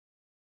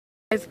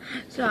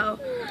So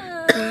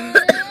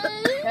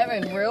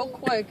Kevin, real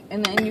quick,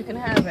 and then you can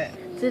have it.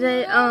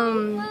 today,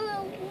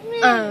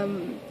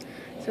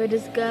 so I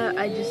just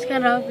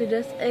got up, I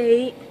just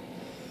ate.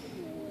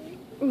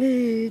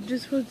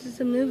 Just posted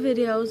some new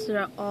videos.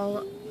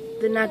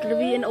 They're not gonna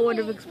be in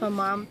order because my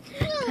mom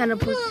kind of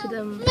posted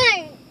them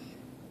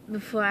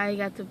before I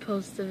got to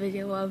post the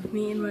video of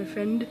me and my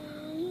friend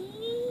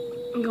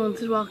going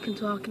to walk and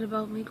talking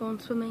about me going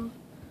swimming.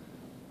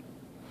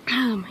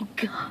 Oh my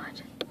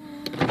god.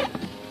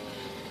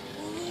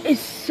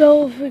 It's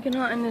so freaking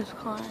hot in this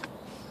car.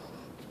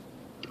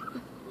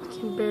 I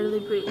can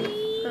barely breathe.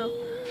 So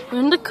we're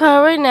in the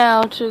car right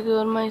now to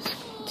go to my house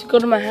to go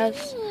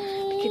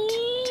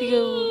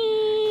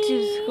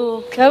to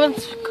school.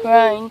 Kevin's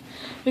crying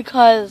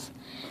because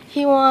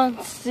he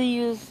wants to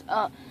use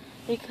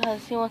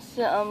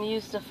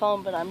use the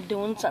phone, but I'm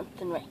doing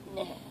something right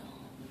now.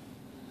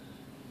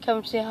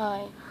 Kevin, say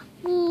hi.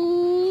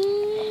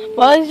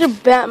 Why is your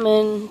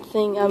Batman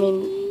thing?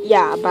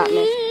 Yeah,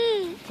 Batman.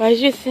 Why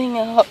is your thing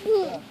up?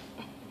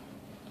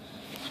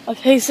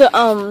 Okay, so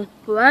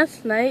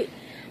last night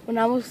when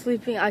I was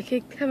sleeping, I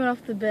kicked Kevin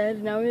off the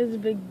bed. Now he has a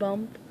big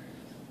bump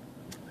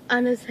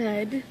on his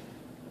head.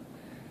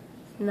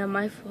 It's not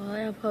my fault.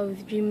 I probably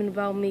was dreaming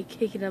about me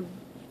kicking a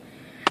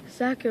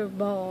soccer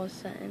ball or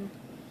something.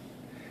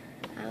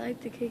 I like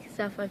to kick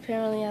stuff.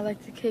 Apparently, I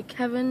like to kick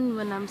Kevin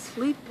when I'm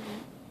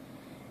sleeping.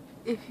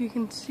 If you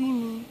can see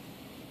me.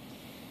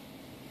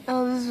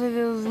 Oh, this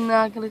video is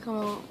not gonna come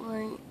out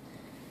right.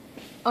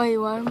 Oh wait,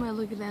 why am I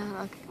looking down?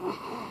 Okay.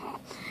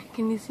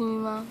 Can you see me,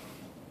 Mom?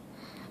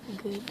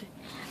 Good.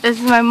 This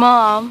is my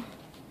mom.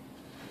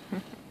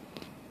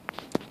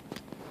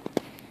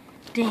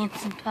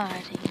 Dancing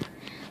party.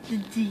 The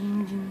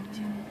ding ding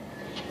ding.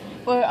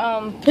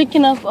 We're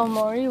picking up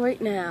Amari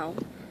right now.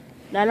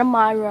 Not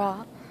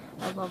Amira.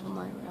 I love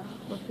Amira.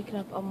 We're picking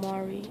up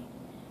Amari. Oh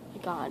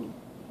my god.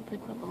 We're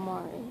picking up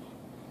Amari.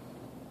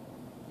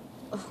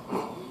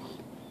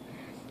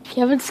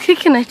 Kevin's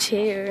kicking a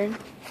chair.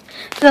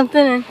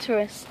 Something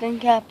interesting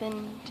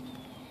happened.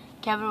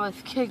 Kevin was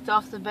kicked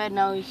off the bed,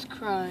 now he's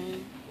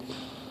crying.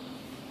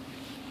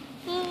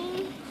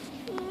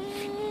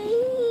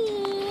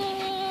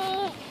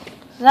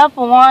 Stop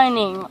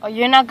whining, or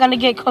you're not gonna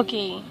get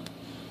cookie.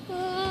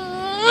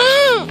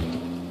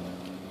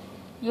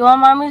 You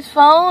want mommy's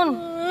phone?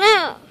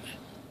 No.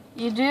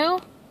 You do?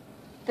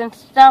 Then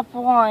stop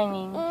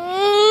whining.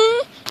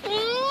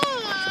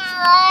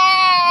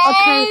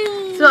 Okay,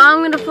 so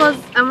I'm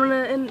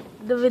gonna end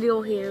the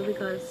video here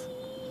because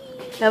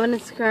Kevin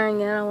is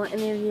crying and I don't want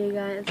any of you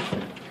guys to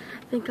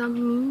think I'm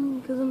mean,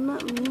 because I'm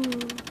not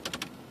mean.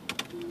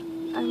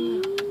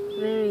 I'm a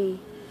very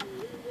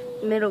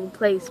middle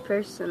place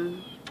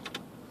person.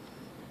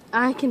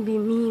 I can be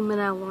mean when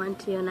I want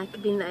to, and I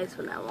can be nice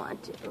when I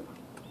want to.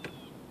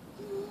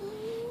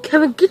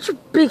 Kevin, get your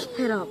big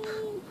head up.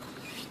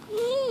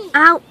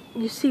 Ow!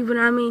 You see what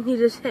I mean? He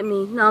just hit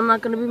me. No, I'm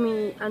not gonna be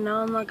mean. I know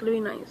I'm not gonna be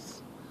nice.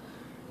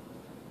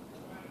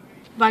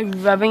 By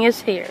rubbing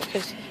his hair,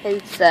 because he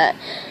hates that.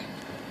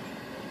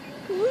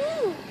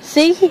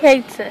 See, he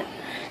hates it.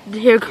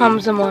 Here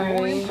comes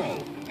Amari.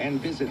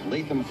 And visit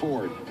Latham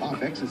Ford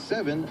off exit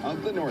 7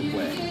 of the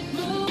Northway.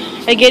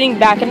 We're getting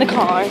back in the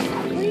car,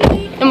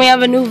 and we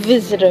have a new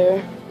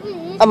visitor,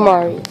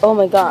 Amari. Oh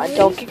my God!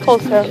 Don't get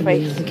close to her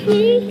face.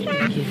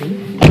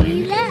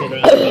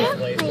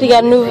 They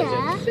got a new.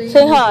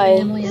 Say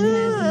hi.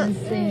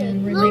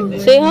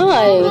 Say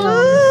hi.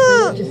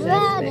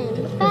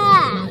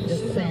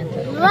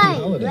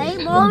 Right,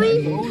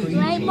 Maury?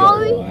 Right,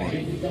 Maury?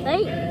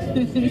 Right?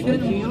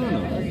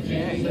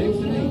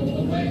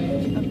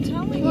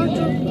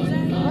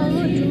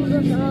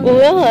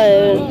 What?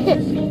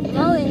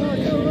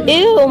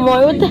 Ew,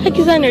 Maury, what the heck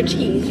is on her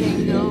teeth?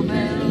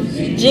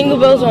 Jingle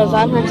bells are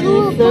on her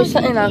teeth. There's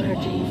something on her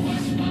teeth.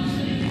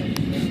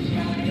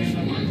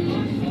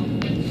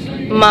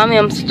 Mommy,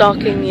 I'm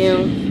stalking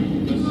you.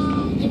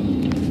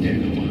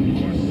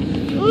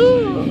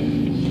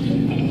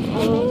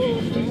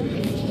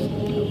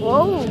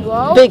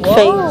 Whoa, big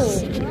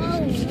face.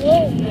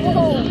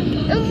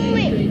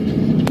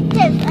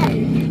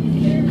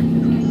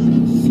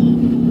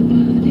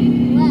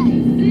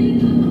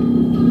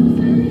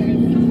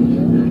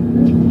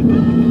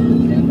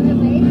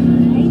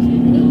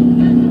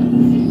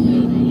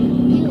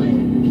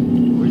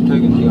 We're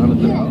taking Tiana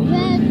to the house.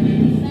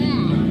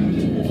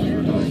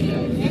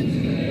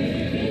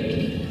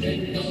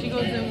 She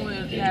goes in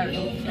with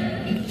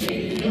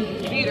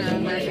Peter,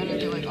 and they're gonna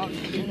do like all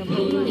in a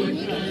blue.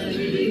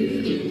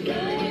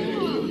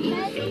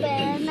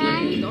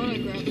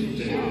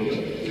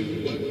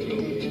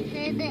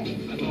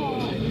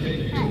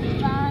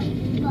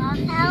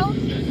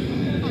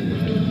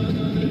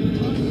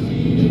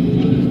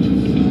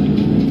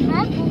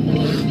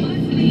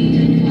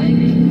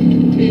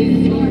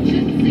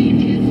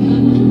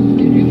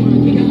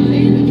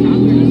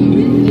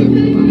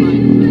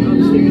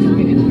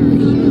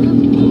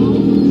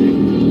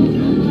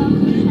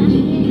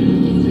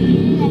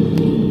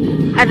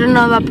 I don't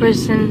know that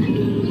person.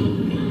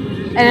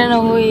 I don't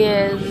know who he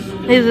is.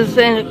 He just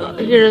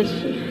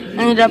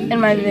ended up in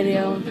my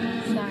video.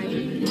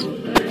 Sorry.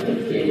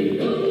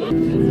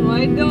 It's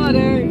my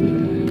daughter.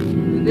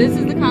 This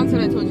is the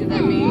concert I told you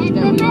that we want to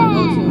go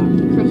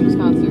to. Christmas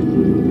concert.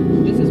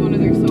 This is one of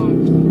their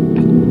songs.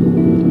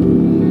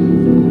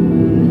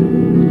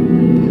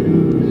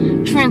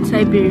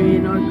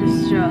 Trans-Siberian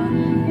Orchestra.